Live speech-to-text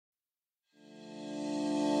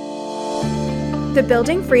The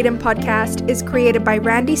Building Freedom podcast is created by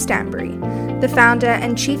Randy Stanbury, the founder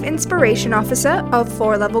and chief inspiration officer of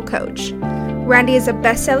 4Level Coach. Randy is a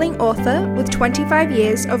best-selling author with 25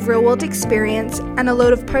 years of real-world experience and a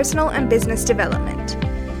load of personal and business development.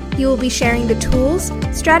 He will be sharing the tools,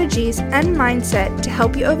 strategies, and mindset to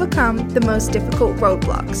help you overcome the most difficult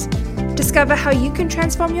roadblocks. Discover how you can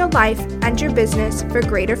transform your life and your business for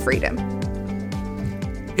greater freedom.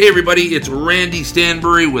 Hey everybody, it's Randy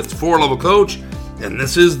Stanbury with 4Level Coach, and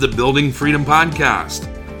this is the Building Freedom Podcast.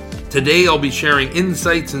 Today I'll be sharing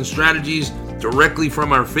insights and strategies directly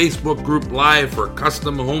from our Facebook group live for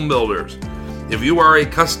custom home builders. If you are a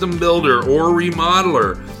custom builder or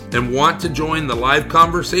remodeler and want to join the live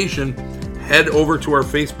conversation, head over to our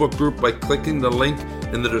Facebook group by clicking the link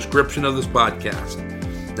in the description of this podcast.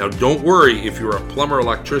 Now don't worry if you're a plumber,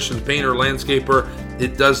 electrician, painter, landscaper,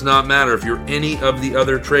 it does not matter if you're any of the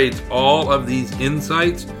other trades. All of these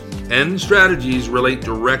insights and strategies relate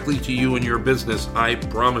directly to you and your business, I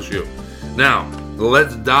promise you. Now,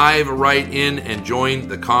 let's dive right in and join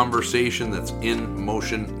the conversation that's in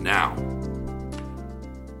motion now.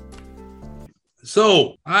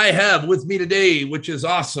 So I have with me today, which is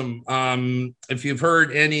awesome. If you've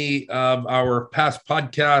heard any of our past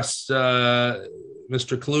podcasts,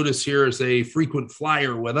 Mr. Kalutis here is a frequent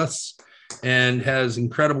flyer with us and has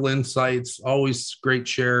incredible insights, always great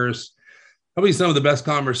shares. Probably some of the best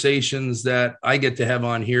conversations that I get to have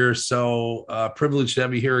on here. So privileged to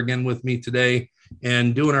have you here again with me today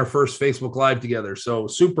and doing our first Facebook Live together. So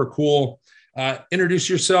super cool. Introduce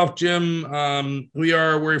yourself, Jim. Who you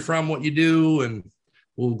are, where you're from, what you do, and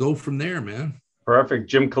we'll go from there, man. Perfect.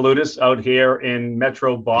 Jim Kalutis out here in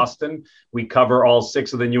Metro Boston. We cover all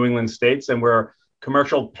 6 of the New England states, and we're a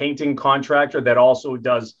commercial painting contractor that also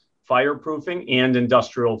does fireproofing and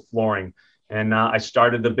industrial flooring. And I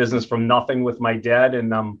started the business from nothing with my dad,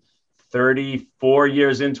 and I'm 34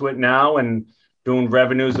 years into it now and doing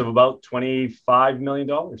revenues of about $25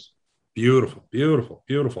 million. Beautiful, beautiful,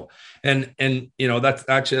 beautiful. And you know, that's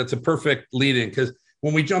a perfect lead in, because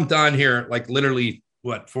when we jumped on here, like literally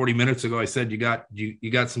 40 minutes ago, I said, you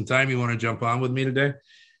got some time, you want to jump on with me today?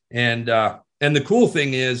 And the cool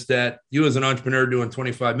thing is that you as an entrepreneur doing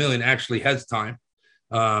 25 million actually has time.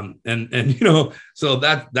 And you know, so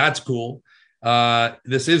that's cool.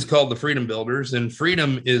 This is called the Freedom Builders, and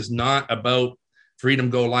freedom is not about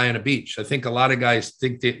freedom, go lie on a beach. I think a lot of guys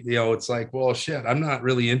think that, you know, it's like, well, shit, I'm not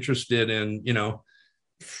really interested in, you know,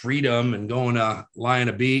 freedom and going to lie on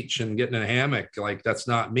a beach and getting in a hammock. Like, that's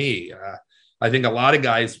not me. I think a lot of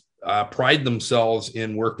guys pride themselves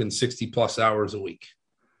in working 60 plus hours a week.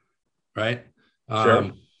 Right.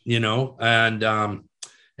 Sure. You know,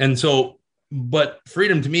 and so, but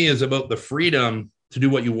freedom to me is about the freedom to do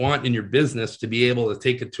what you want in your business, to be able to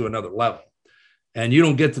take it to another level. And you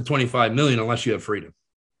don't get to 25 million unless you have freedom.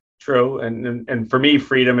 True. And for me,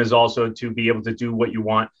 freedom is also to be able to do what you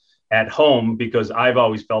want at home, because I've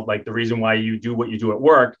always felt like the reason why you do what you do at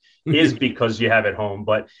work is because you have at home,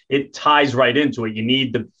 but it ties right into it. You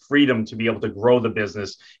need the freedom to be able to grow the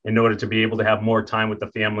business in order to be able to have more time with the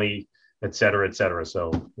family, et cetera, et cetera.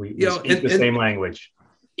 So we speak the same language.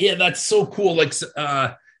 Yeah, that's so cool. Like,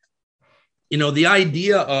 you know, the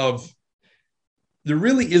idea of there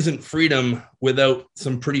really isn't freedom without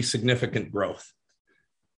some pretty significant growth,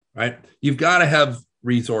 right? You've got to have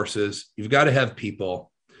resources. You've got to have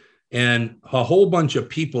people, and a whole bunch of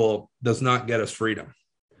people does not get us freedom.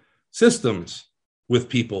 Systems with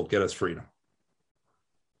people get us freedom.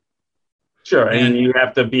 Sure. And you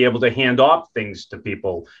have to be able to hand off things to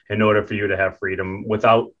people in order for you to have freedom.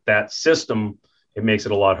 Without that system, it makes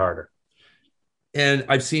it a lot harder. And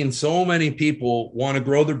I've seen so many people want to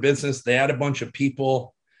grow their business. They add a bunch of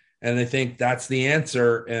people and they think that's the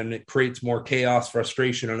answer. And it creates more chaos,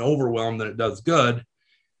 frustration, and overwhelm than it does good.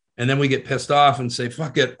 And then we get pissed off and say,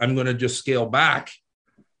 fuck it, I'm going to just scale back.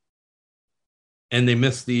 And they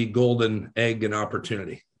miss the golden egg and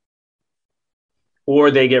opportunity.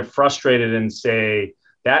 Or they get frustrated and say,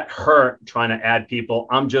 that hurt trying to add people.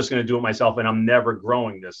 I'm just going to do it myself and I'm never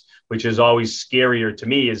growing this, which is always scarier to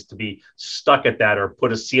me, is to be stuck at that or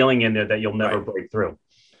put a ceiling in there that you'll never break through.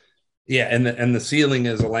 Yeah. And the ceiling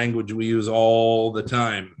is a language we use all the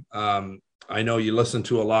time. I know you listen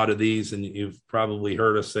to a lot of these and you've probably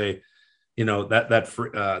heard us say, you know,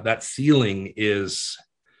 that ceiling is,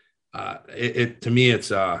 to me,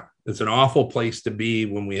 it's an awful place to be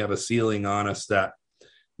when we have a ceiling on us that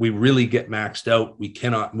we really get maxed out. We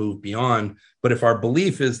cannot move beyond. But if our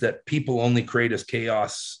belief is that people only create us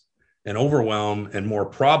chaos and overwhelm and more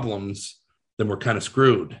problems, then we're kind of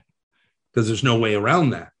screwed, because there's no way around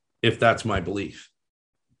that if that's my belief.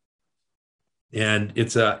 And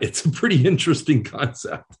it's a pretty interesting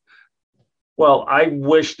concept. Well, I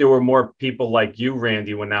wish there were more people like you,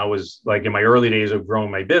 Randy, when I was like in my early days of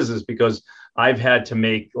growing my business, because I've had to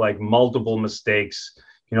make like multiple mistakes,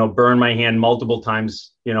 burn my hand multiple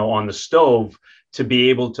times, on the stove to be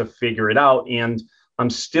able to figure it out. And I'm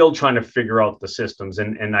still trying to figure out the systems.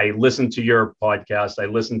 And I listen to your podcast, I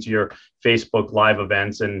listen to your Facebook live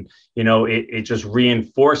events, and, it just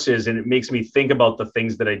reinforces and it makes me think about the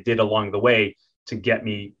things that I did along the way to get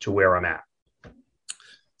me to where I'm at.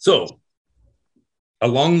 So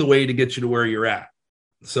along the way to get you to where you're at.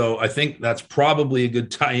 So I think that's probably a good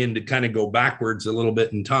tie-in to kind of go backwards a little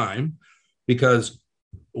bit in time, because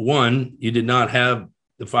one, you did not have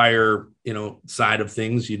the fire, side of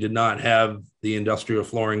things. You did not have the industrial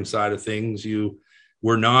flooring side of things. You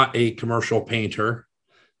were not a commercial painter,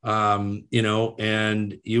 and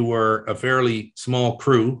you were a fairly small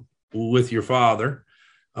crew with your father,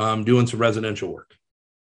 doing some residential work.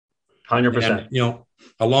 100%. And,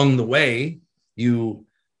 along the way, you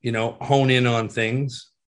hone in on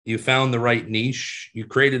things. You found the right niche. You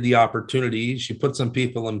created the opportunities. You put some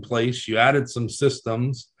people in place. You added some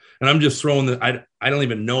systems. And I'm just throwing I don't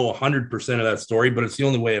even know 100% of that story, but it's the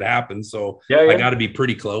only way it happened. So yeah. I got to be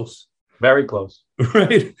pretty close. Very close.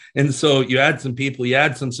 Right. And so you add some people,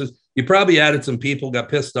 you probably added some people, got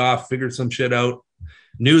pissed off, figured some shit out,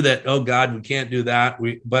 knew that, oh God, we can't do that.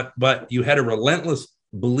 But you had a relentless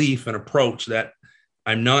belief and approach that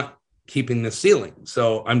I'm not keeping the ceiling.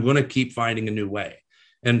 So I'm going to keep finding a new way.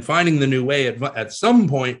 And finding the new way at some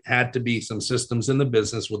point had to be some systems in the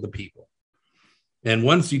business with the people. And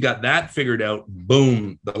once you got that figured out,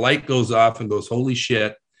 boom, the light goes off and goes, holy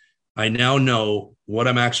shit, I now know what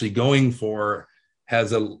I'm actually going for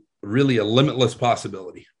has a limitless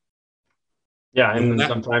possibility. Yeah. And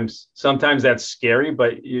sometimes that's scary,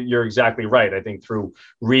 but you're exactly right. I think through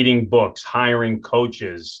reading books, hiring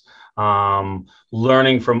coaches,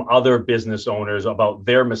 learning from other business owners about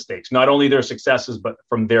their mistakes, not only their successes, but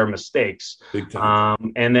from their mistakes.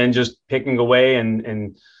 And then just picking away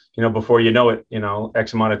and before you know it,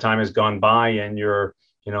 X amount of time has gone by and you're,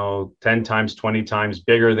 10 times, 20 times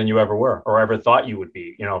bigger than you ever were or ever thought you would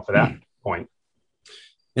be, for that point.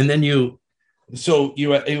 And then you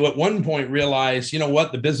at one point realize,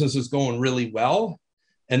 the business is going really well.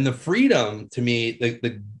 And the freedom, to me,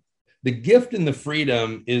 the gift and the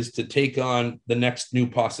freedom is to take on the next new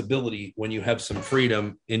possibility when you have some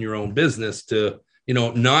freedom in your own business to,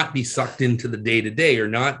 not be sucked into the day-to-day or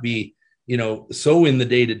not be, so in the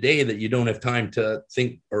day-to-day that you don't have time to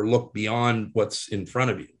think or look beyond what's in front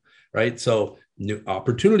of you. Right. So new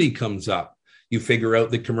opportunity comes up. You figure out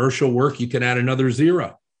the commercial work, you can add another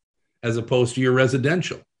zero as opposed to your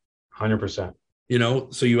residential. 100%.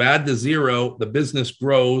 So you add the zero, the business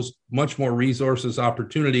grows, much more resources,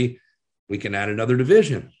 opportunity. We can add another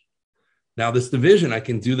division. Now this division, I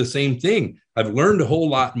can do the same thing. I've learned a whole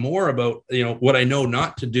lot more about, what I know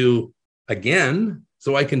not to do again,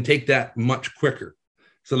 so I can take that much quicker.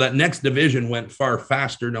 So that next division went far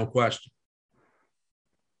faster, no question.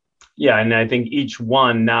 Yeah. And I think each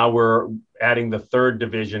one, now we're adding the third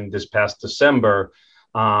division this past December.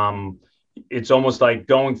 It's almost like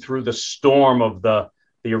going through the storm of the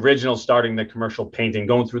original, starting the commercial painting,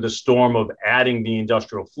 going through the storm of adding the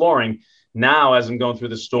industrial flooring. Now, as I'm going through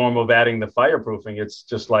the storm of adding the fireproofing, it's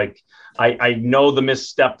just like, I know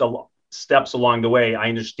the steps along the way. I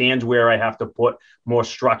understand where I have to put more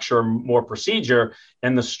structure, more procedure,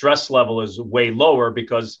 and the stress level is way lower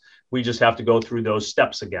because we just have to go through those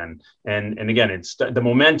steps again. And again, it's the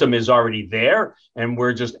momentum is already there and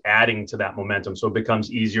we're just adding to that momentum. So it becomes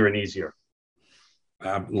easier and easier.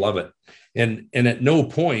 I love it. And at no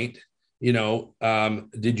point,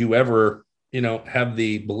 did you ever, have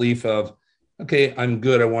the belief of, okay, I'm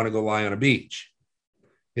good, I want to go lie on a beach.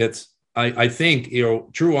 I think,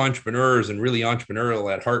 true entrepreneurs and really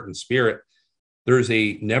entrepreneurial at heart and spirit, there's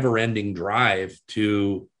a never ending drive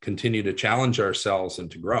to continue to challenge ourselves and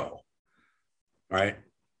to grow. Right.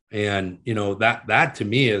 And, that to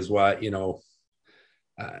me is why,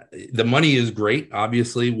 the money is great.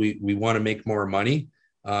 Obviously we want to make more money.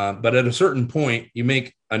 But at a certain point you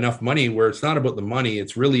make enough money where it's not about the money.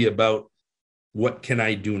 It's really about what can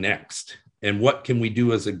I do next? And what can we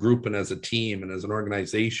do as a group and as a team and as an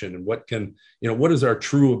organization? And what is our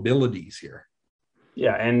true abilities here?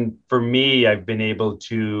 Yeah. And for me, I've been able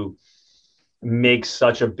to make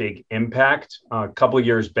such a big impact. A couple of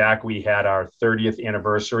years back, we had our 30th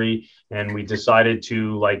anniversary and we decided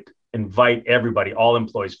to invite everybody, all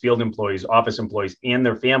employees, field employees, office employees, and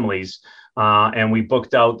their families and we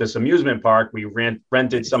booked out this amusement park. We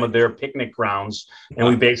rented some of their picnic grounds, and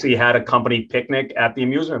we basically had a company picnic at the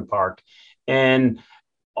amusement park. And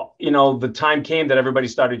the time came that everybody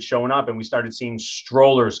started showing up, and we started seeing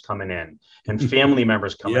strollers coming in and family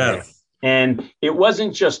members coming in. And it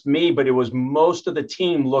wasn't just me, but it was most of the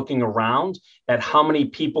team looking around at how many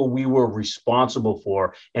people we were responsible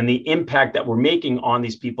for and the impact that we're making on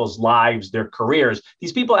these people's lives, their careers.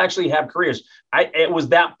 These people actually have careers. It was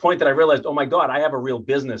that point that I realized, oh my God, I have a real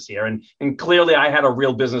business here. And clearly I had a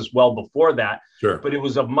real business well before that, but it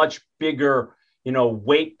was a much bigger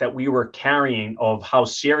weight that we were carrying of how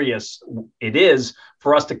serious it is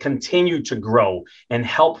for us to continue to grow and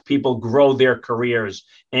help people grow their careers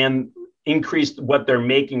and increase what they're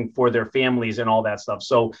making for their families and all that stuff.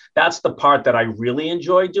 So that's the part that I really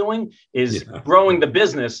enjoy doing, is growing the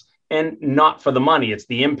business, and not for the money. It's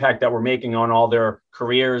the impact that we're making on all their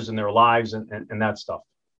careers and their lives and that stuff.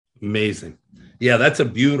 Amazing. Yeah, that's a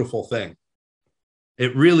beautiful thing.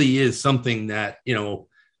 It really is something that,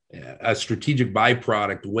 a strategic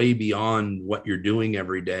byproduct way beyond what you're doing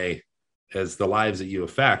every day as the lives that you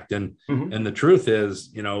affect. And the truth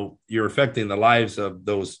is, you're affecting the lives of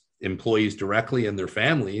those employees directly and their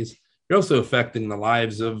families. You're also affecting the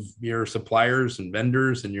lives of your suppliers and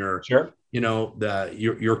vendors and your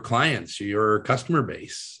clients, your customer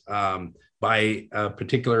base, by a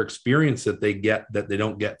particular experience that they get that they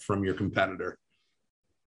don't get from your competitor.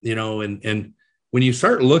 And when you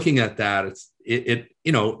start looking at that,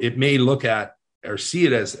 it may look at or see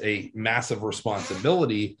it as a massive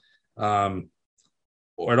responsibility.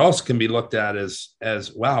 Or it also can be looked at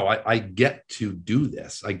as wow, I get to do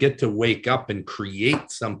this. I get to wake up and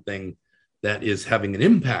create something that is having an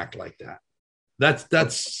impact like that.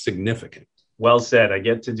 That's significant. Well said. I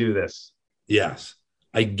get to do this. Yes.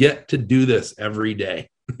 I get to do this every day,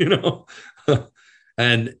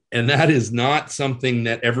 and that is not something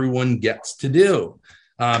that everyone gets to do.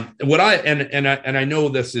 I know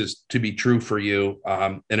this is to be true for you,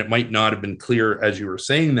 and it might not have been clear as you were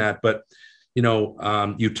saying that, but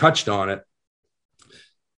you touched on it,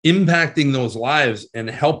 impacting those lives and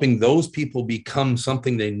helping those people become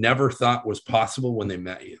something they never thought was possible when they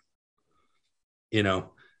met you.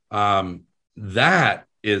 That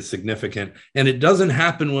is significant. And it doesn't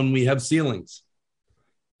happen when we have ceilings.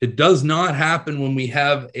 It does not happen when we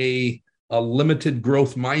have a limited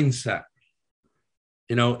growth mindset.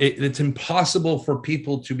 It's impossible for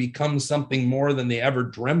people to become something more than they ever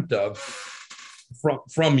dreamt of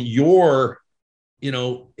from your,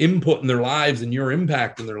 input in their lives and your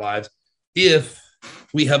impact in their lives. If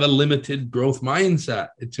we have a limited growth mindset,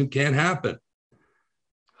 it can't happen.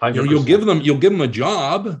 You'll give them a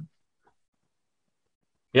job.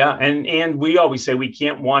 Yeah. And we always say we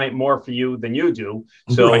can't want it more for you than you do.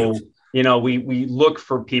 So, we look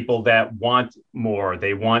for people that want more.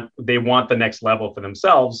 They want the next level for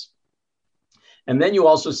themselves. And then you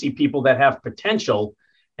also see people that have potential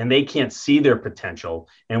and they can't see their potential,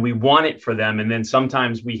 and we want it for them. And then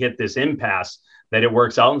sometimes we hit this impasse that it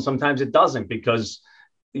works out, and sometimes it doesn't, because,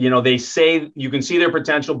 they say you can see their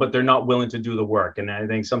potential, but they're not willing to do the work. And I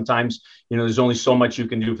think sometimes, there's only so much you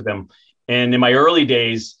can do for them. And in my early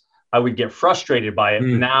days, I would get frustrated by it.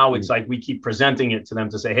 Now it's like we keep presenting it to them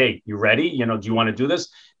to say, hey, you ready? Do you want to do this?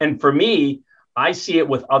 And for me, I see it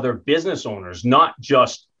with other business owners, not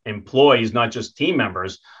just employees, not just team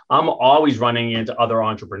members. I'm always running into other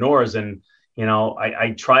entrepreneurs, and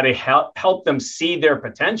I try to help them see their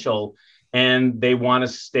potential, and they want to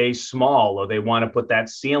stay small, or they want to put that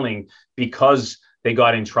ceiling because they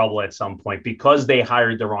got in trouble at some point, because they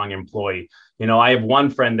hired the wrong employee. I have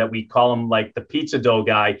one friend that we call him like the pizza dough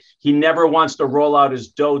guy. He never wants to roll out his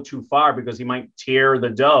dough too far because he might tear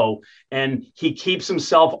the dough, and he keeps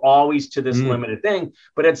himself always to this limited thing.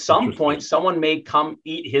 But at some point, someone may come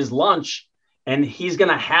eat his lunch, and he's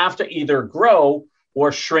going to have to either grow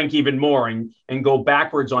or shrink even more and go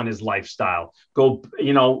backwards on his lifestyle,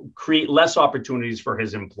 create less opportunities for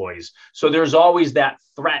his employees. So there's always that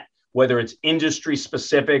threat, whether it's industry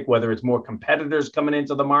specific, whether it's more competitors coming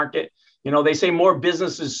into the market. They say more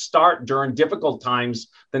businesses start during difficult times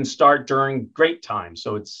than start during great times.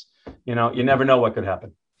 So it's, you never know what could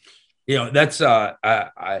happen. That's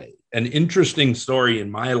an interesting story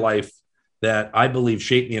in my life that I believe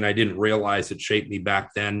shaped me, and I didn't realize it shaped me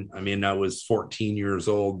back then. I mean, I was 14 years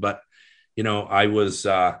old, but, I was,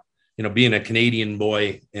 being a Canadian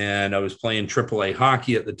boy, and I was playing AAA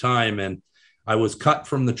hockey at the time, and I was cut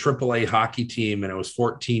from the AAA hockey team, and I was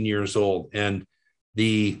 14 years old. And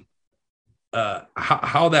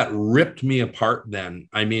how that ripped me apart then.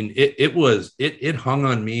 I mean, it hung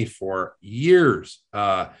on me for years.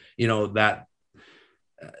 That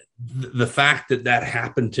the fact that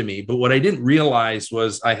happened to me. But what I didn't realize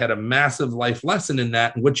was I had a massive life lesson in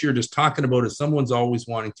that. And what you're just talking about is someone's always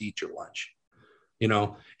wanting to eat your lunch,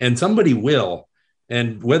 and somebody will.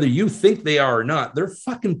 And whether you think they are or not, they're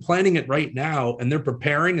fucking planning it right now, and they're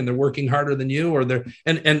preparing and they're working harder than you,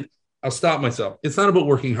 and I'll stop myself. It's not about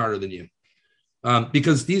working harder than you.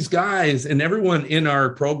 Because these guys and everyone in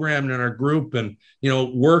our program and in our group and,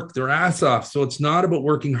 work their ass off. So it's not about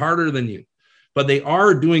working harder than you, but they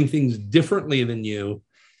are doing things differently than you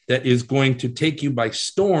that is going to take you by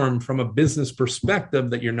storm from a business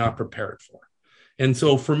perspective that you're not prepared for. And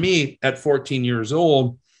so for me at 14 years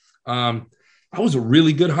old, I was a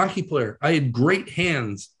really good hockey player. I had great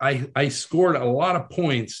hands. I scored a lot of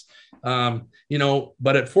points,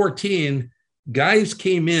 but at 14, guys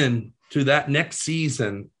came in to that next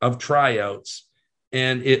season of tryouts,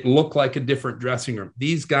 and it looked like a different dressing room.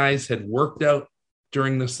 These guys had worked out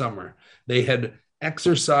during the summer. They had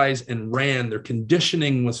exercised and ran. Their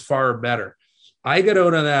conditioning was far better. I got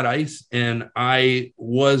out on that ice, and I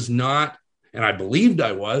was not, and I believed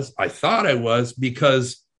I was. I thought I was,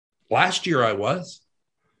 because last year I was,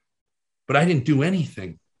 but I didn't do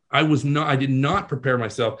anything. I did not prepare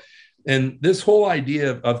myself. And this whole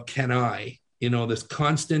idea of can I, this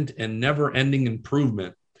constant and never ending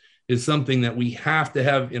improvement is something that we have to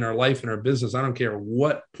have in our life and our business. I don't care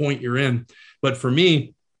what point you're in, but for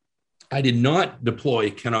me, I did not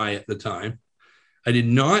deploy can I at the time. I did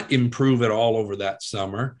not improve at all over that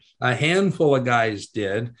summer. A handful of guys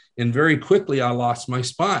did. And very quickly I lost my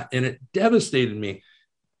spot, and it devastated me.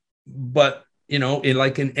 But, in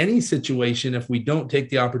any situation, if we don't take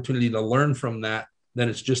the opportunity to learn from that, then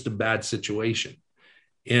it's just a bad situation.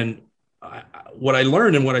 And what I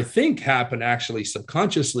learned and what I think happened actually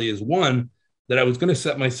subconsciously is, one, that I was going to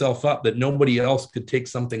set myself up that nobody else could take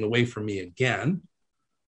something away from me again.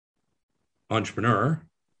 Entrepreneur,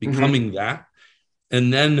 becoming that,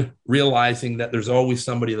 and then realizing that there's always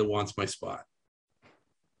somebody that wants my spot.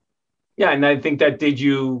 Yeah. And I think that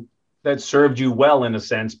that served you well in a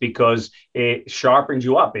sense, because it sharpened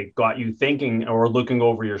you up. It got you thinking or looking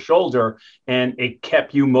over your shoulder, and it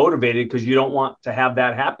kept you motivated because you don't want to have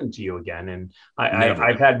that happen to you again. And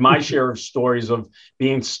I've had my share of stories of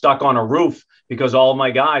being stuck on a roof because all of my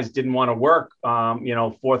guys didn't want to work.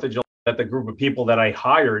 4th of July, that the group of people that I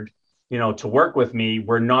hired, to work with me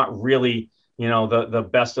were not really the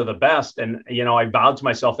best of the best. And, I vowed to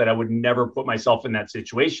myself that I would never put myself in that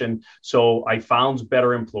situation. So I found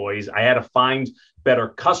better employees. I had to find better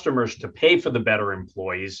customers to pay for the better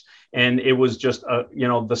employees. And it was just,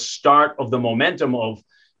 the start of the momentum of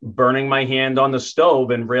burning my hand on the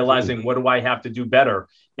stove and realizing, what do I have to do better?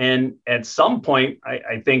 And at some point,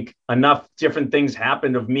 I think enough different things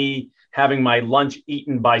happened of me having my lunch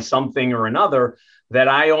eaten by something or another that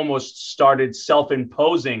I almost started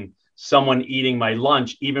self-imposing someone eating my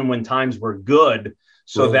lunch, even when times were good.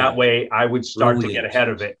 So that way I would start to get ahead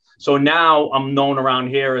of it. So now I'm known around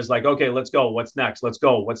here as like, okay, let's go. What's next? Let's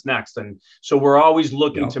go. What's next? And so we're always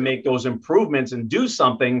looking to make those improvements and do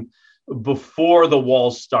something before the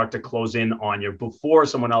walls start to close in on you, before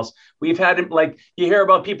someone else. We've had, you hear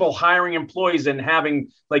about people hiring employees and having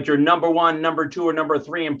your number 1, number 2, or number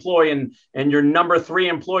 3 employee, and your number 3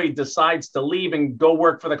 employee decides to leave and go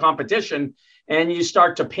work for the competition, and you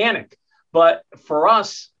start to panic. But for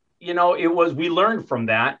us, we learned from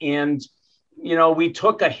that, and, we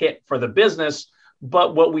took a hit for the business.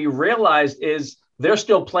 But what we realized is they're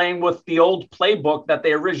still playing with the old playbook that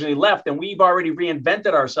they originally left. And we've already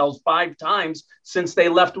reinvented ourselves 5 times since they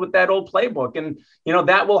left with that old playbook. And,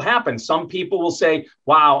 that will happen. Some people will say,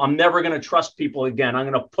 wow, I'm never going to trust people again. I'm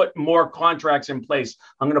going to put more contracts in place.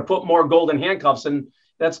 I'm going to put more golden handcuffs. And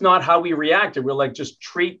that's not how we reacted. We're like, just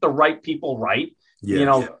treat the right people right.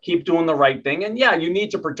 Keep doing the right thing. And you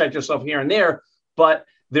need to protect yourself here and there. But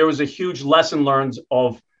there was a huge lesson learned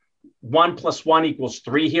of 1 + 1 =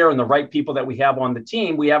 3 here, and the right people that we have on the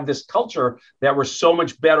team. We have this culture that we're so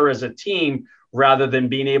much better as a team rather than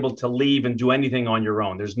being able to leave and do anything on your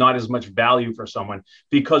own. There's not as much value for someone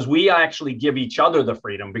because we actually give each other the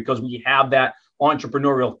freedom, because we have that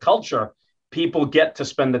entrepreneurial culture. People get to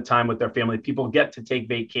spend the time with their family. People get to take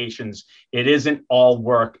vacations. It isn't all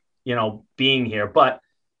work, being here, but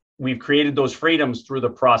we've created those freedoms through the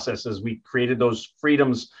processes. We created those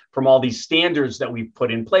freedoms from all these standards that we've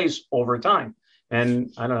put in place over time.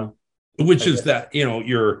 And I don't know. Which is that,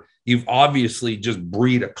 you've obviously just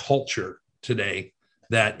breed a culture today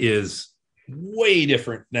that is way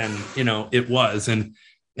different than, it was. And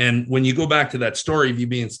when you go back to that story of you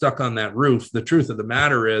being stuck on that roof, the truth of the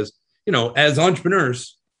matter is, as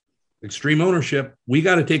entrepreneurs, extreme ownership. We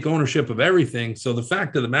got to take ownership of everything. So the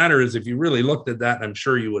fact of the matter is, if you really looked at that, I'm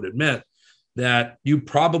sure you would admit that you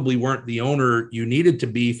probably weren't the owner you needed to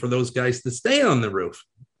be for those guys to stay on the roof.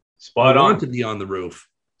 Spot on. Want to be on the roof.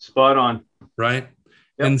 Spot on. Right.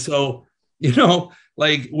 Yep. And so,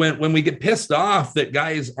 like when we get pissed off that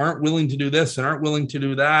guys aren't willing to do this and aren't willing to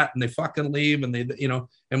do that, and they fucking leave, and they,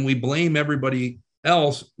 and we blame everybody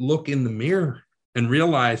else, look in the mirror and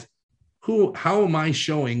realize, how am I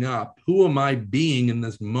showing up? Who am I being in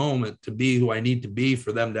this moment to be who I need to be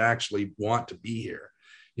for them to actually want to be here?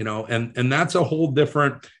 And that's a whole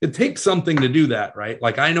different, it takes something to do that, right?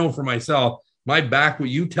 Like, I know for myself, my back, when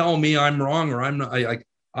you tell me I'm wrong or I'm not,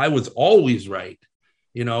 I was always right,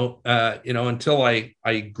 until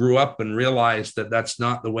I grew up and realized that that's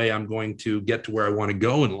not the way I'm going to get to where I want to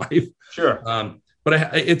go in life. Sure.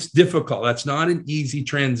 But it's difficult. That's not an easy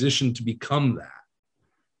transition to become that.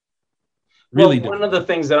 Really, well, one of the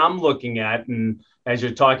things that I'm looking at, and as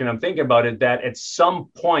you're talking, I'm thinking about it, that at some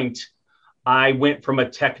point I went from a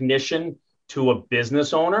technician to a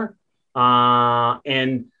business owner.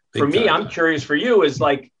 And for me, I'm curious for you is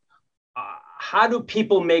like, how do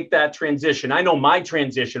people make that transition? I know my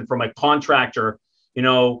transition from a contractor,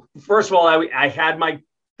 first of all, I had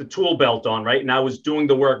the tool belt on, right? And I was doing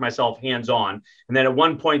the work myself, hands-on. And then at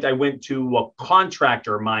one point I went to a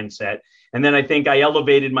contractor mindset. And then I think I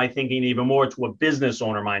elevated my thinking even more to a business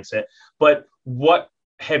owner mindset. But what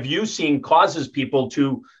have you seen causes people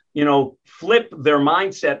to, flip their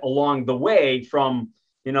mindset along the way from,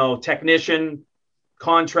 technician,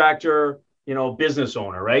 contractor, business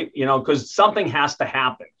owner, right? Because something has to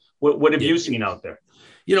happen. What have you seen out there?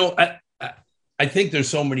 I think there's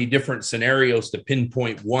so many different scenarios to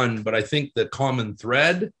pinpoint one, but I think the common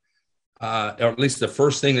thread, or at least the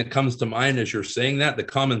first thing that comes to mind as you're saying that, the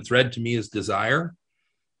common thread to me is desire,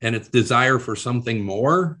 and it's desire for something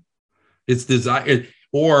more. It's desire,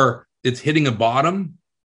 or it's hitting a bottom.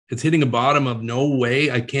 It's hitting a bottom of no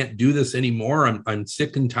way, I can't do this anymore. I'm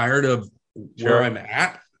sick and tired of where I'm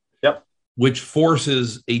at. Yep. Which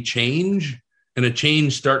forces a change, and a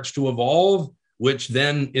change starts to evolve, which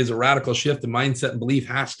then is a radical shift in mindset and belief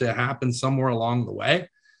has to happen somewhere along the way.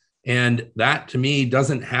 And that to me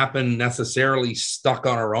doesn't happen necessarily stuck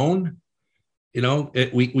on our own.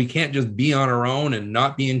 We can't just be on our own and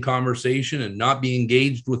not be in conversation and not be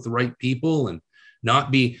engaged with the right people and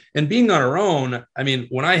being on our own. I mean,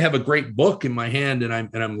 when I have a great book in my hand and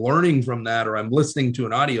I'm learning from that, or I'm listening to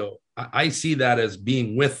an audio, I see that as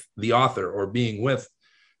being with the author or being with,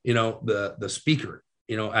 the speaker,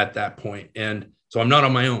 at that point. And so I'm not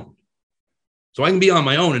on my own. So I can be on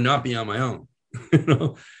my own and not be on my own.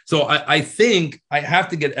 So I think I have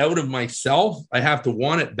to get out of myself. I have to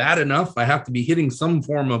want it bad enough. I have to be hitting some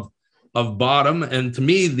form of bottom. And to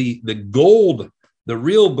me, the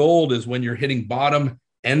real gold is when you're hitting bottom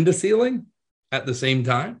and the ceiling at the same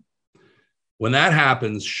time. When that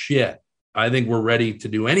happens, I think we're ready to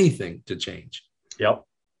do anything to change. Yep.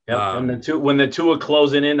 When the two are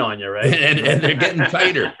closing in on you, right? and they're getting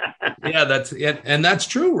tighter. Yeah, that's it. And that's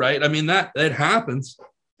true, right? I mean, that happens.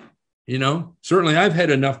 Certainly I've had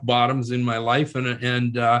enough bottoms in my life,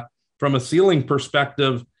 and from a ceiling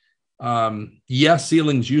perspective, yes,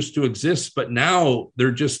 ceilings used to exist, but now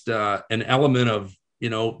they're just an element of,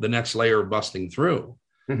 the next layer of busting through.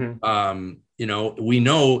 Mm-hmm. We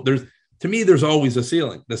know there's always a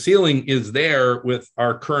ceiling. The ceiling is there with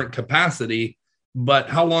our current capacity, but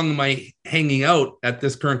how long am I hanging out at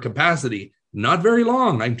this current capacity? Not very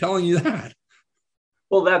long. I'm telling you that.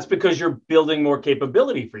 Well, that's because you're building more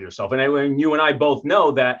capability for yourself. And you and I both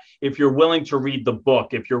know that if you're willing to read the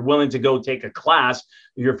book, if you're willing to go take a class,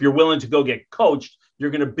 if you're willing to go get coached,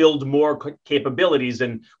 you're going to build more capabilities.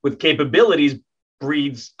 And with capabilities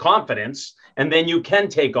breeds confidence, and then you can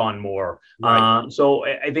take on more. Right. So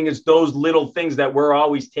I think it's those little things that we're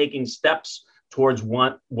always taking steps towards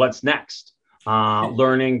what's next,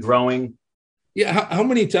 learning, growing. Yeah. How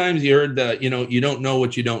many times you heard that, you don't know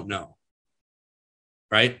what you don't know.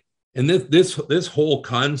 Right. And this whole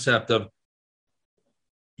concept of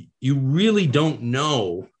you really don't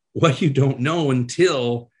know what you don't know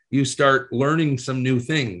until you start learning some new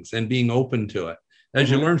things and being open to it. As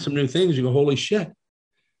you learn some new things, you go, holy shit,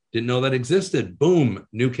 didn't know that existed. Boom,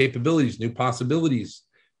 new capabilities, new possibilities,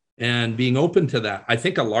 and being open to that. I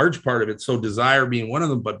think a large part of it, so desire being one of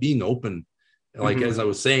them, but being open, like as I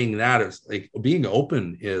was saying, that is like being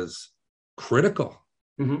open is critical.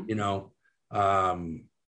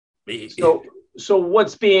 So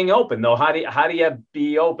what's being open though? How do you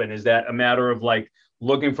be open? Is that a matter of like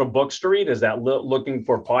looking for books to read? Is that looking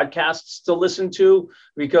for podcasts to listen to?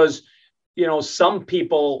 Because some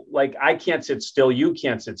people, like, I can't sit still, you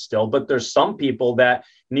can't sit still, but there's some people that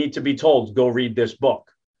need to be told, go read this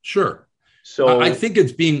book. Sure. So I think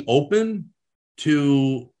it's being open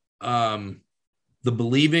to the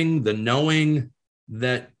believing, the knowing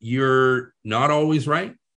that you're not always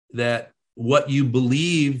right, that what you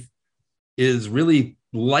believe is really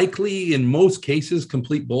likely in most cases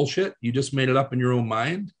complete bullshit. You just made it up in your own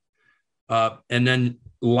mind. And then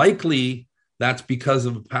likely that's because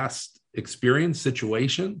of a past experience,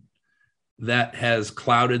 situation that has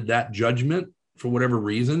clouded that judgment for whatever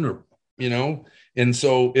reason, or, and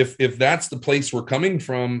so if that's the place we're coming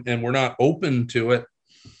from and we're not open to it,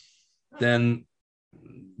 then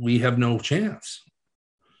we have no chance.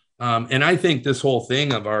 And I think this whole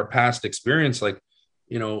thing of our past experience, like,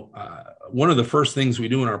 one of the first things we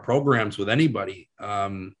do in our programs with anybody,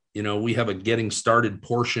 we have a getting started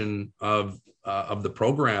portion of the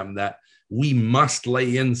program that we must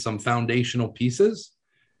lay in some foundational pieces,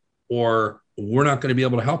 or we're not going to be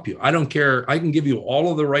able to help you. I don't care. I can give you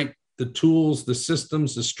all of the tools, the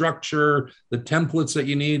systems, the structure, the templates that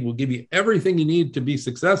you need. We'll give you everything you need to be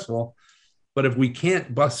successful. But if we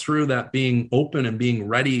can't bust through that, being open and being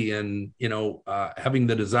ready and, having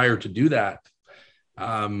the desire to do that,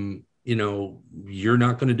 you're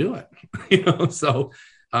not going to do it. So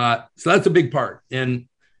that's a big part.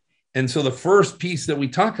 And so the first piece that we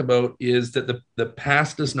talk about is that the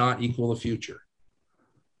past does not equal the future.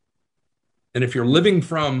 And if you're living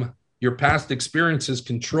from your past experiences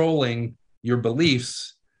controlling your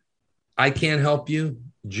beliefs, I can't help you.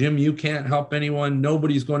 Jim, you can't help anyone.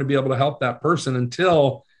 Nobody's going to be able to help that person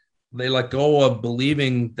until they let go of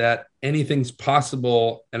believing that anything's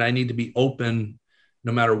possible and I need to be open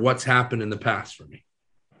no matter what's happened in the past for me.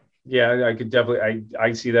 Yeah, I could definitely,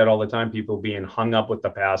 I see that all the time, people being hung up with the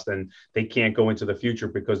past and they can't go into the future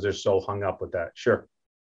because they're so hung up with that. Sure.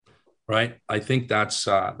 Right. I think that's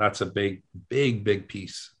a big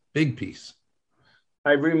piece. Big piece.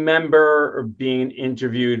 I remember being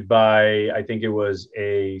interviewed by, I think it was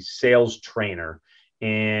a sales trainer,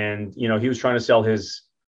 and, he was trying to sell his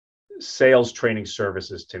sales training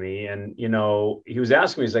services to me. And, he was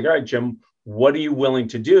asking me, he's like, all right, Jim, what are you willing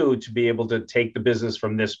to do to be able to take the business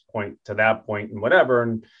from this point to that point and whatever?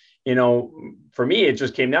 And, for me, it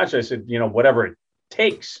just came naturally. I said, whatever it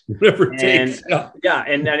takes. Whatever it takes. Yeah.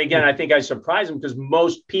 And then again, I think I surprised him because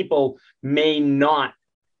most people may not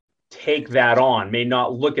take that on, may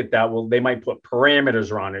not look at that. Well, they might put parameters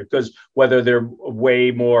around it because whether they're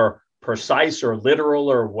way more precise or literal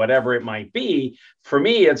or whatever it might be, for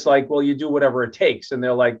me, it's like, well, you do whatever it takes. And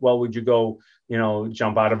they're like, well, would you go,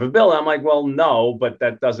 jump out of a bill? I'm like, well, no, but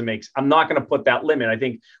that doesn't I'm not going to put that limit. I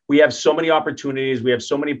think we have so many opportunities. We have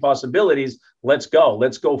so many possibilities. Let's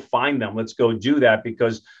go find them. Let's go do that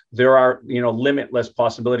because there are, limitless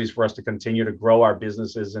possibilities for us to continue to grow our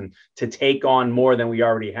businesses and to take on more than we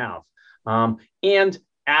already have. And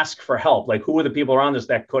ask for help. Like, who are the people around us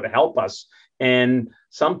that could help us? And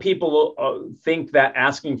some people think that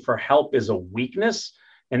asking for help is a weakness,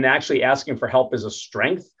 and actually asking for help is a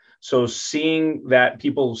strength. So seeing that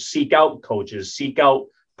people seek out coaches, seek out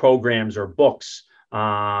programs or books,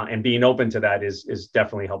 and being open to that is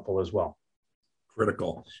definitely helpful as well.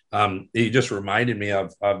 Critical. You just reminded me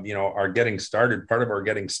of our getting started. Part of our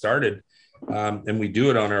getting started, and we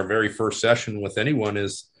do it on our very first session with anyone,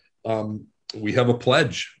 is we have a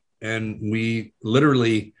pledge, and we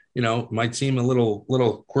literally, might seem a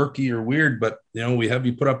little quirky or weird, but we have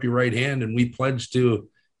you put up your right hand, and we pledge to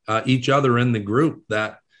each other in the group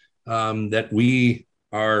that we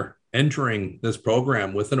are entering this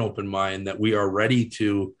program with an open mind, that we are ready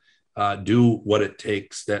to do what it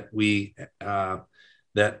takes, that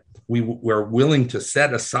we're willing to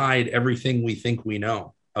set aside everything we think we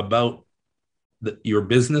know about your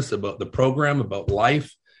business, about the program, about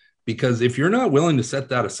life. Because if you're not willing to set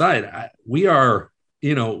that aside, we're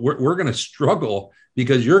going to struggle,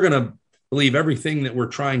 because you're going to believe everything that we're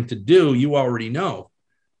trying to do, you already know.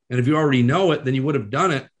 And if you already know it, then you would have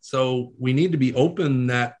done it. So we need to be open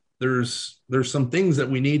that there's some things that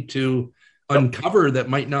we need to uncover that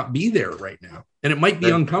might not be there right now. And it might be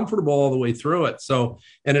uncomfortable all the way through it. So,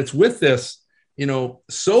 and it's with this,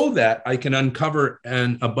 so that I can uncover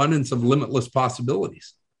an abundance of limitless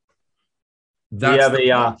possibilities. We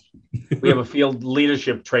have a field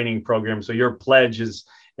leadership training program. So your pledge is,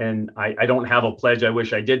 and I don't have a pledge, I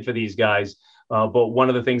wish I did, for these guys. But one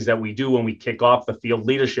of the things that we do when we kick off the field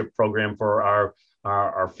leadership program for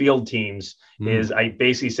our field teams is I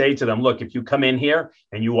basically say to them, look, if you come in here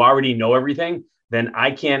and you already know everything, then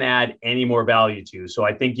I can't add any more value to you. So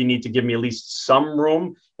I think you need to give me at least some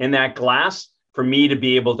room in that glass for me to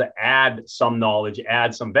be able to add some knowledge,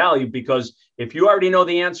 add some value, because if you already know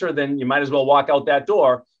the answer, then you might as well walk out that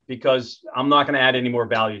door, because I'm not going to add any more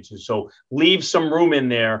value to. So leave some room in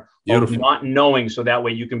there of not knowing, so that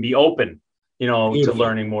way you can be open, to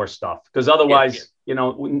learning more stuff. Because otherwise,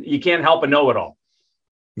 you can't help a know-it-all.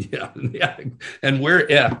 Yeah. And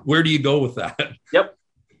where do you go with that? Yep.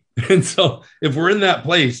 And so if we're in that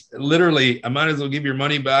place, literally, I might as well give your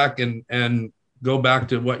money back and go back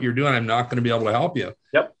to what you're doing. I'm not going to be able to help you.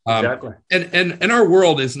 Yep, exactly. And our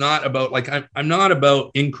world is not about, like, I'm not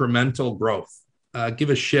about incremental growth. Give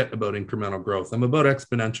a shit about incremental growth. I'm about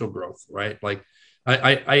exponential growth, right? Like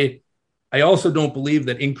I also don't believe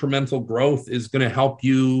that incremental growth is going to help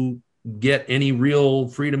you get any real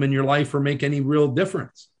freedom in your life or make any real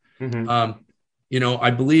difference. Mm-hmm.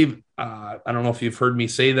 I believe, I don't know if you've heard me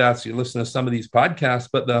say that, so you listen to some of these podcasts,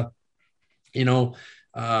 but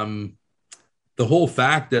the whole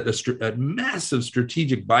fact that a massive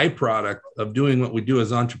strategic byproduct of doing what we do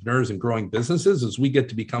as entrepreneurs and growing businesses is we get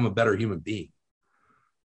to become a better human being,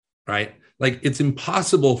 right? Like, it's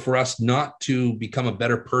impossible for us not to become a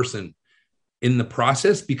better person in the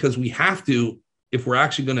process, because we have to, if we're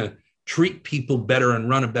actually going to treat people better and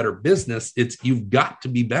run a better business, you've got to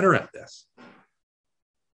be better at this.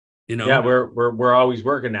 Yeah, we're always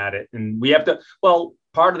working at it, and we have to,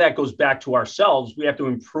 part of that goes back to ourselves. We have to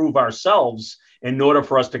improve ourselves in order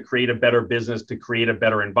for us to create a better business, to create a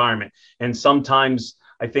better environment. And sometimes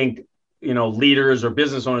I think, leaders or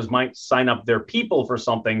business owners might sign up their people for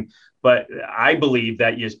something, but I believe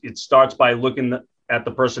that it starts by looking at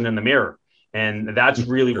the person in the mirror. And that's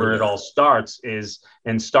really where it all starts,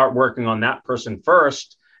 and start working on that person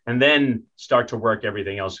first, and then start to work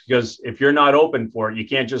everything else. Because if you're not open for it, you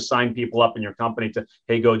can't just sign people up in your company to,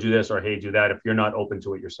 hey, go do this, or hey, do that, if you're not open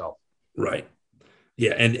to it yourself. Right.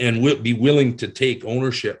 Yeah. And we'll be willing to take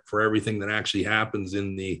ownership for everything that actually happens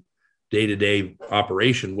in the day-to-day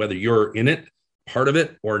operation, whether you're in it, part of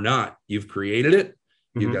it, or not. You've created it.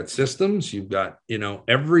 You've got systems, you've got,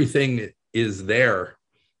 everything is there,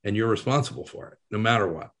 and you're responsible for it, no matter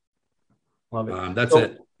what. Love it. That's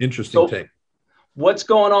it. Interesting take. What's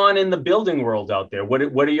going on in the building world out there? What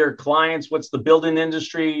are your clients? What's the building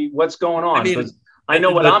industry? What's going on? Because I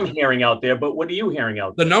know what I'm hearing out there, but what are you hearing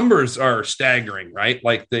out there? The numbers are staggering, right?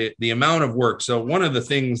 Like the amount of work. So one of the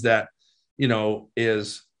things that,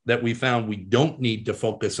 is that we found we don't need to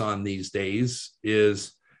focus on these days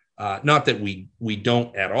is not that we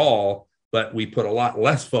don't at all, but we put a lot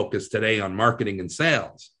less focus today on marketing and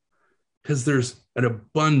sales, because there's an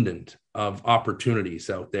abundance of opportunities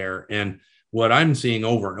out there. And what I'm seeing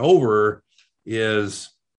over and over is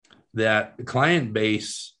that the client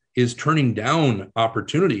base is turning down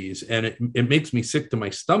opportunities. And it makes me sick to my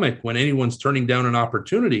stomach when anyone's turning down an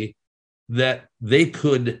opportunity that they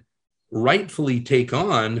could rightfully take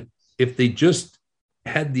on if they just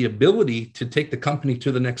had the ability to take the company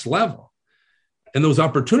to the next level. And those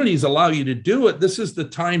opportunities allow you to do it. This is the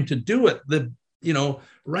time to do it.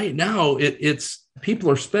 Right now it's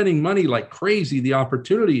people are spending money like crazy. The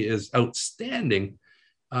opportunity is outstanding.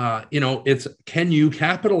 It's, can you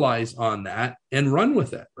capitalize on that and run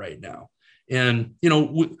with it right now? And,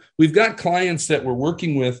 we've got clients that we're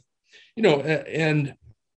working with, and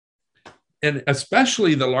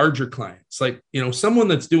especially the larger clients, like, someone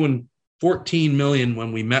that's doing 14 million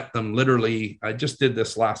when we met them, literally, I just did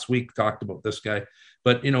this last week, talked about this guy,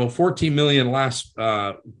 but 14 million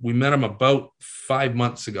we met him about 4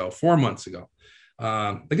 months ago.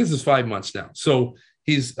 I guess it's 5 months now. So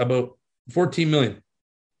he's about 14 million,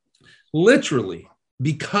 literally,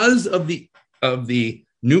 because of the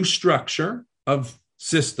new structure of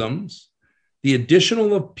systems, the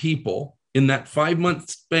additional of people in that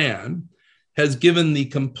 5-month span has given the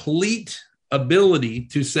complete ability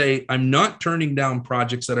to say, I'm not turning down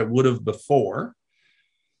projects that I would have before.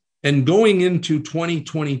 And going into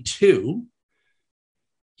 2022,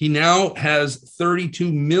 he now has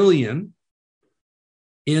 32 million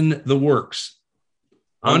in the works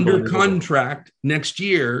under contract next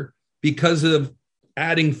year because of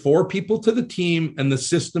adding 4 people to the team and the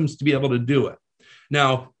systems to be able to do it.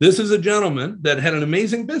 Now, this is a gentleman that had an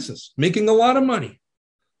amazing business, making a lot of money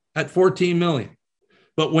at 14 million.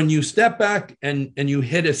 But when you step back and you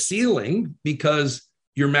hit a ceiling because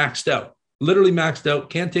you're maxed out, literally maxed out,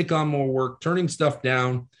 can't take on more work, turning stuff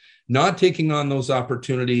down, not taking on those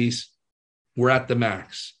opportunities, we're at the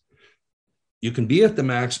max. You can be at the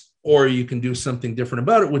max, or you can do something different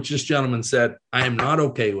about it, which this gentleman said, I am not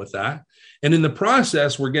okay with that. And in the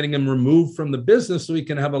process, we're getting him removed from the business so he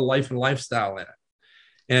can have a life and lifestyle in it.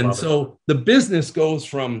 And so the business goes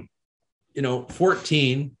from,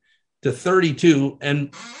 14 to 32,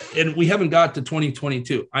 and we haven't got to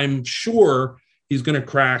 2022. I'm sure he's going to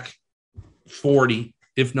crack 40,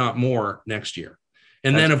 if not more, next year.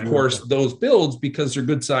 And then, of course, those builds, because they're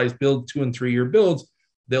good sized build, 2 and 3 year builds,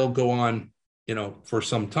 they'll go on, for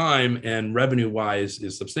some time, and revenue wise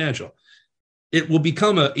is substantial. It will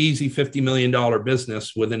become an easy $50 million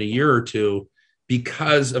business within a year or two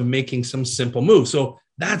because of making some simple moves. So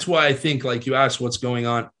that's why I think, like you asked, what's going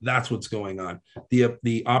on? That's what's going on.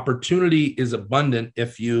 The opportunity is abundant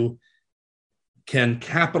if you can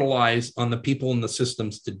capitalize on the people and the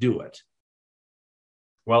systems to do it.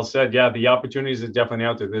 Well said. Yeah, the opportunities are definitely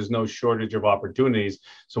out there. There's no shortage of opportunities.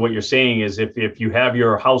 So what you're saying is if you have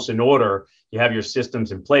your house in order, you have your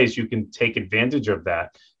systems in place, you can take advantage of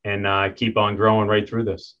that and keep on growing right through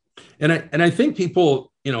this. And I think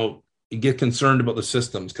people, get concerned about the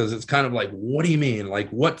systems, because it's kind of like, what do you mean? Like,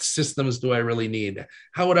 what systems do I really need?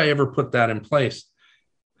 How would I ever put that in place?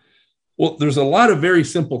 Well, there's a lot of very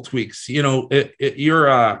simple tweaks. You're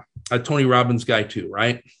a Tony Robbins guy too,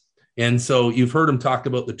 right? And so you've heard him talk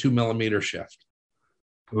about the 2 millimeter shift.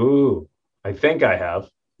 Ooh, I think I have.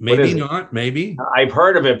 Maybe not, maybe. I've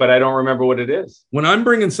heard of it, but I don't remember what it is. When I'm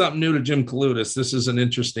bringing something new to Jim Kalutis, this is an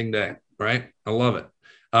interesting day, right? I love it.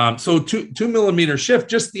 So 2 millimeter shift,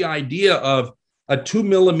 just the idea of a 2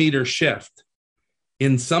 millimeter shift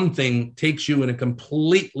in something takes you in a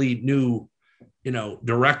completely new,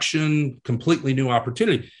 direction, completely new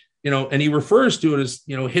opportunity, and he refers to it as,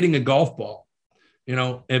 hitting a golf ball.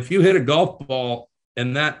 If you hit a golf ball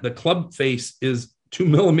and the club face is 2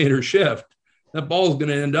 millimeter shift, that ball is going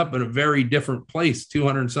to end up in a very different place,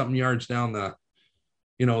 200 something yards down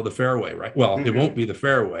the fairway, right? Well, it won't be the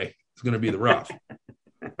fairway. It's going to be the rough,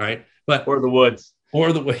 right? But or the woods,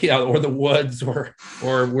 or the woods, or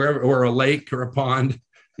wherever, or a lake or a pond,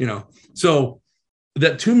 So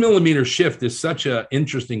that 2 millimeter shift is such an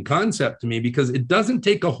interesting concept to me, because it doesn't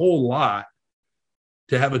take a whole lot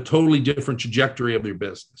to have a totally different trajectory of your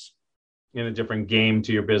business. In a different game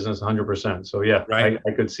to your business, 100%. So yeah, right.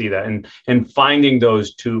 I could see that. And finding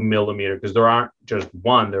those 2 millimeter, because there aren't just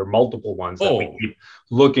one, there are multiple ones that we keep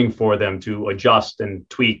looking for them to adjust and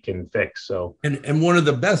tweak and fix. So, and one of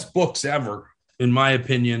the best books ever, in my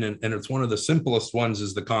opinion, and it's one of the simplest ones,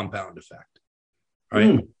 is The Compound Effect,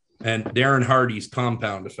 right? And Darren Hardy's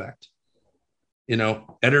Compound Effect.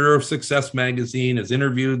 Editor of Success Magazine, has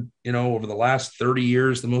interviewed, over the last 30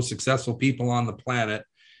 years, the most successful people on the planet.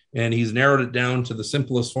 And he's narrowed it down to the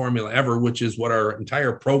simplest formula ever, which is what our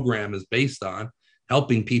entire program is based on,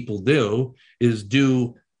 helping people do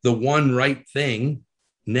the one right thing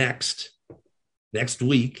next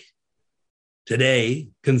week, today,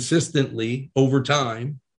 consistently over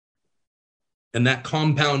time. And that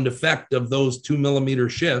compound effect of those 2 millimeter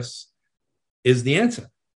shifts is the answer.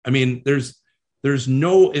 I mean, there's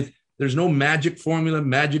no magic formula,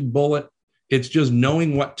 magic bullet. It's just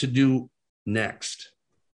knowing what to do next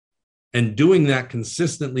and doing that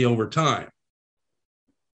consistently over time.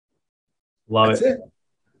 Love it.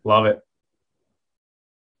 Love it.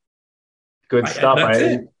 Good stuff. That's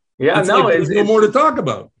it. Yeah, there's no more to talk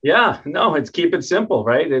about. Yeah, no, it's keep it simple,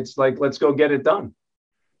 right? It's like, let's go get it done.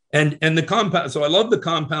 And the compound. So I love the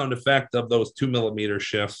compound effect of those 2 millimeter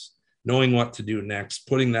shifts, knowing what to do next,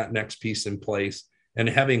 putting that next piece in place, and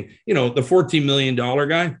having, the $14 million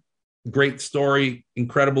guy, great story,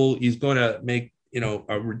 incredible. He's going to make,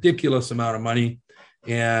 a ridiculous amount of money.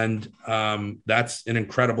 And that's an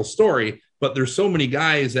incredible story. But there's so many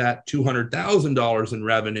guys at $200,000 in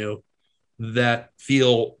revenue that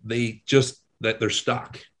feel that they're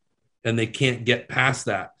stuck and they can't get past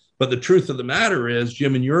that. But the truth of the matter is,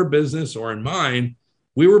 Jim, in your business or in mine,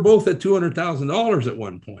 we were both at $200,000 at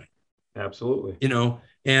one point. Absolutely.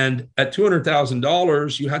 And at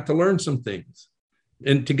 $200,000, you had to learn some things.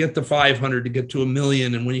 And to get to 500, to get to $1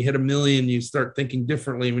 million. And when you hit $1 million, you start thinking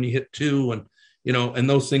differently. When you hit 2, and, and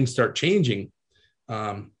those things start changing.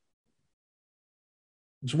 So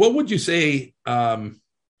what would you say, the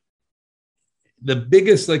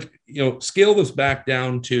biggest, scale this back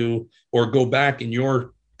down to, or go back in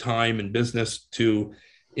your time in business to,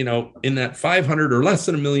 in that 500 or less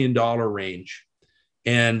than $1 million range.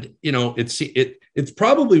 And, it's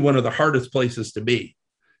probably one of the hardest places to be,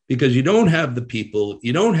 because you don't have the people,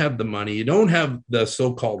 you don't have the money, you don't have the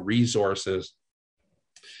so-called resources,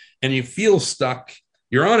 and you feel stuck.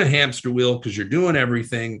 You're on a hamster wheel because you're doing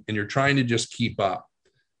everything and you're trying to just keep up.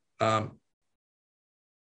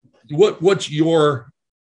 What's your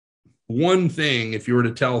one thing, if you were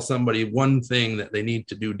to tell somebody one thing that they need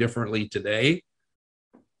to do differently today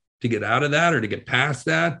to get out of that, or to get past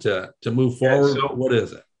that, to move forward? So, what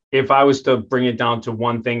is it? if I was to bring it down to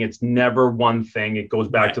one thing, it's never one thing. It goes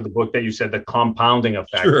back to the book that you said, the compounding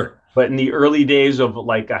effect. Sure. But in the early days of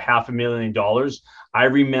like $500,000, I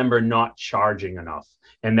remember not charging enough.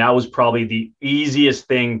 And that was probably the easiest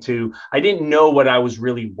thing I didn't know what I was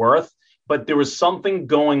really worth, but there was something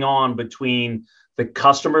going on between the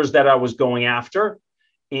customers that I was going after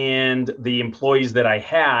and the employees that I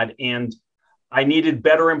had. And I needed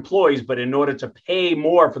better employees, but in order to pay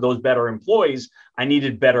more for those better employees, I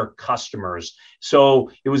needed better customers.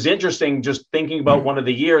 So it was interesting just thinking about one of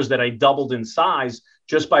the years that I doubled in size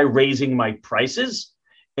just by raising my prices.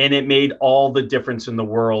 And it made all the difference in the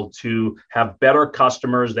world to have better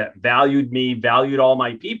customers that valued me, valued all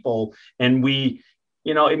my people. And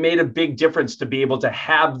it made a big difference to be able to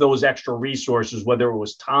have those extra resources, whether it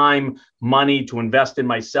was time, money to invest in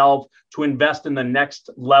myself, to invest in the next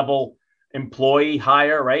level employee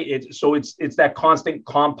hire, right? It's that constant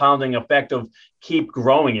compounding effect of keep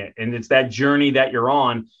growing it. And it's that journey that you're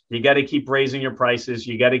on. You got to keep raising your prices.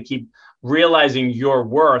 You got to keep realizing your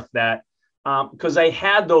worth, that because I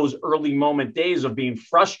had those early moment days of being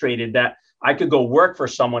frustrated that I could go work for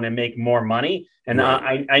someone and make more money. And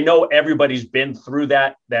right. I know everybody's been through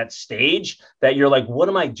that stage that you're like, what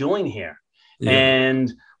am I doing here? Yeah.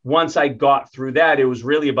 And once I got through that, it was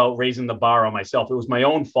really about raising the bar on myself. It was my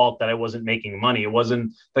own fault that I wasn't making money. It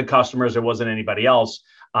wasn't the customers. It wasn't anybody else.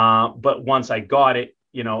 But once I got it,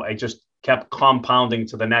 I just kept compounding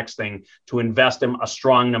to the next thing, to invest in a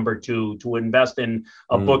strong number two, to invest in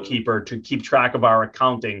a bookkeeper, to keep track of our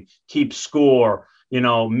accounting, keep score,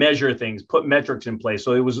 measure things, put metrics in place.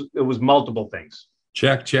 So it was multiple things.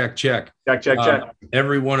 Check.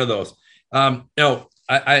 Every one of those.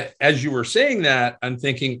 I as you were saying that, I'm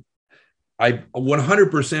thinking, I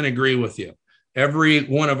 100% agree with you. Every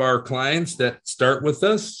one of our clients that start with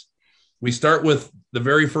us, we start with the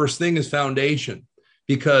very first thing is foundation,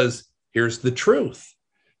 because here's the truth.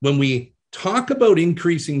 When we talk about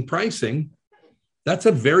increasing pricing, that's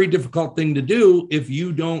a very difficult thing to do if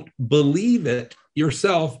you don't believe it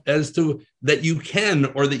yourself as to that you can,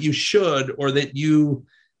 or that you should, or that you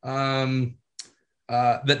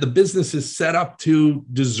that the business is set up to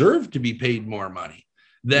deserve to be paid more money.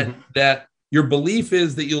 That your belief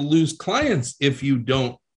is that you'll lose clients if you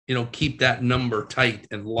don't, keep that number tight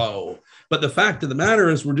and low. But the fact of the matter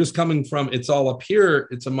is, we're just coming from, it's all up here.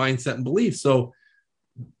 It's a mindset and belief. So,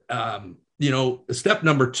 step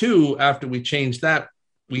number 2, after we change that,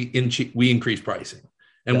 we increase pricing.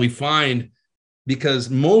 And we find, because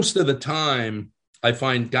most of the time, I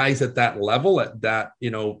find guys at that level, at that,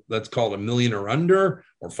 let's call it $1 million or under,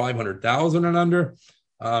 or 500,000 and under,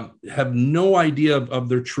 have no idea of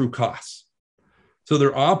their true costs. So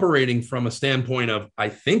they're operating from a standpoint of, I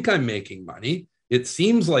think I'm making money. It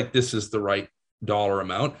seems like this is the right dollar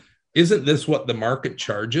amount. Isn't this what the market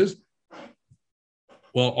charges?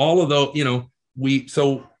 Well, all of those,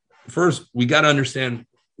 so first we got to understand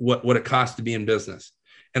what it costs to be in business.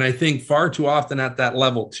 And I think far too often at that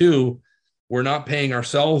level too, we're not paying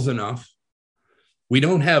ourselves enough. We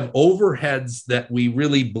don't have overheads that we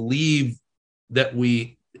really believe that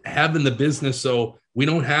we have in the business, so we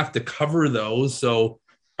don't have to cover those, so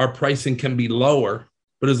our pricing can be lower.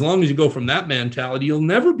 But as long as you go from that mentality, you'll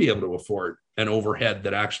never be able to afford an overhead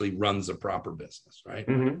that actually runs a proper business, right?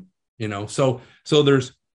 Mm-hmm. So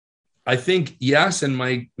there's, I think, yes, and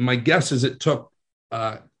my guess is it took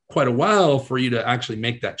quite a while for you to actually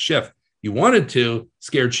make that shift. You wanted to,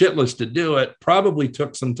 scared shitless to do it, probably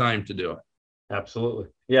took some time to do it. Absolutely.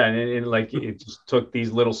 Yeah. And it just took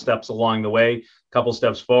these little steps along the way, a couple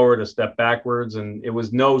steps forward, a step backwards. And it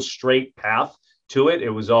was no straight path to it.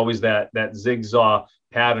 It was always that zigzag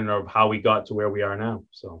pattern of how we got to where we are now.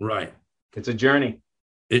 So right. It's a journey.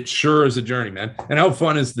 It sure is a journey, man. And how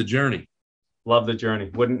fun is the journey? Love the journey.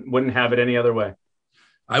 Wouldn't have it any other way.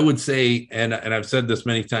 I would say, and I've said this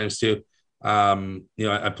many times too,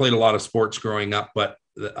 I played a lot of sports growing up, but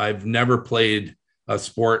I've never played a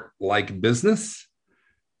sport like business.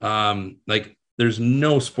 Like there's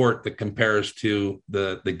no sport that compares to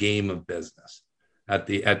the game of business. At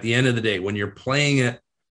the end of the day, when you're playing it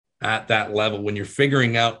at that level, when you're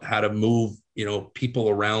figuring out how to move, people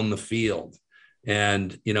around the field,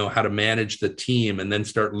 and how to manage the team, and then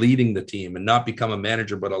start leading the team, and not become a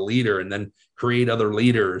manager but a leader, and then create other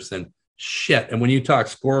leaders and shit. And when you talk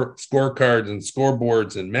scorecards and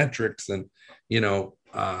scoreboards and metrics, and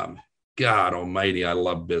God almighty, I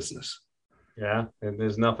love business. Yeah, and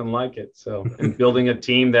there's nothing like it. So, and building a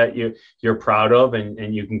team that you're proud of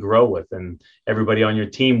and you can grow with, and everybody on your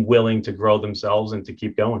team willing to grow themselves and to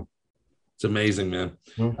keep going. It's amazing, man.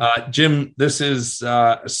 Jim, this is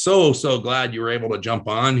so glad you were able to jump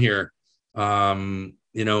on here.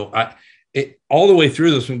 all the way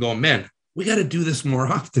through this, I'm going, man, we got to do this more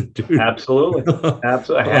often, dude. Absolutely.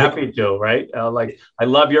 Happy to, right? I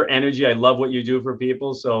love your energy. I love what you do for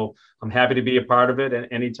people. So I'm happy to be a part of it. And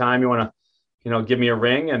anytime you want to, give me a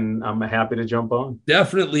ring, and I'm happy to jump on.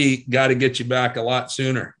 Definitely got to get you back a lot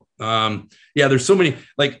sooner. There's so many,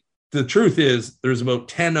 the truth is there's about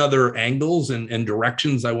 10 other angles and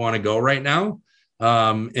directions I want to go right now.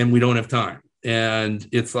 And we don't have time. And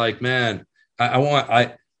it's like, man,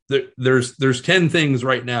 there's 10 things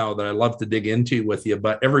right now that I love to dig into with you,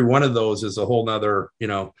 but every one of those is a whole nother,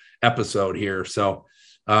 episode here. So,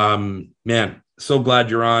 man, so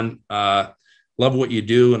glad you're on. Love what you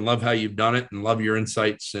do and love how you've done it, and love your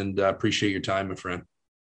insights, and appreciate your time, my friend.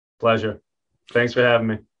 Pleasure. Thanks for having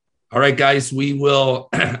me. All right, guys, we will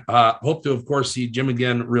hope to, of course, see Jim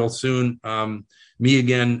again real soon. Me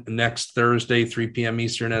again next Thursday, 3 p.m.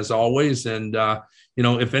 Eastern, as always. And,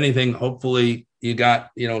 if anything, hopefully you got,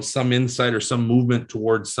 some insight or some movement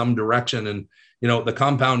towards some direction. And, the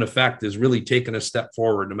compound effect is really taking a step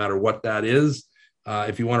forward, no matter what that is.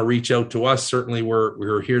 If you want to reach out to us, certainly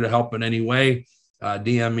we're here to help in any way.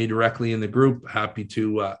 DM me directly in the group. Happy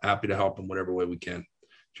to help in whatever way we can.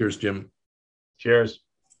 Cheers, Jim. Cheers.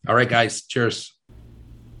 All right, guys. Cheers.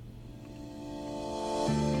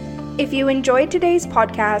 If you enjoyed today's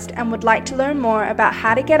podcast and would like to learn more about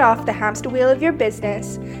how to get off the hamster wheel of your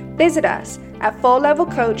business, visit us at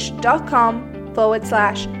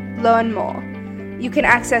 4levelcoach.com/learn more. You can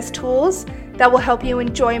access tools that will help you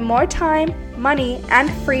enjoy more time, money, and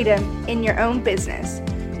freedom in your own business.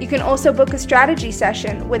 You can also book a strategy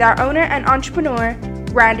session with our owner and entrepreneur,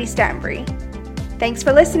 Randy Stanbury. Thanks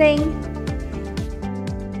for listening.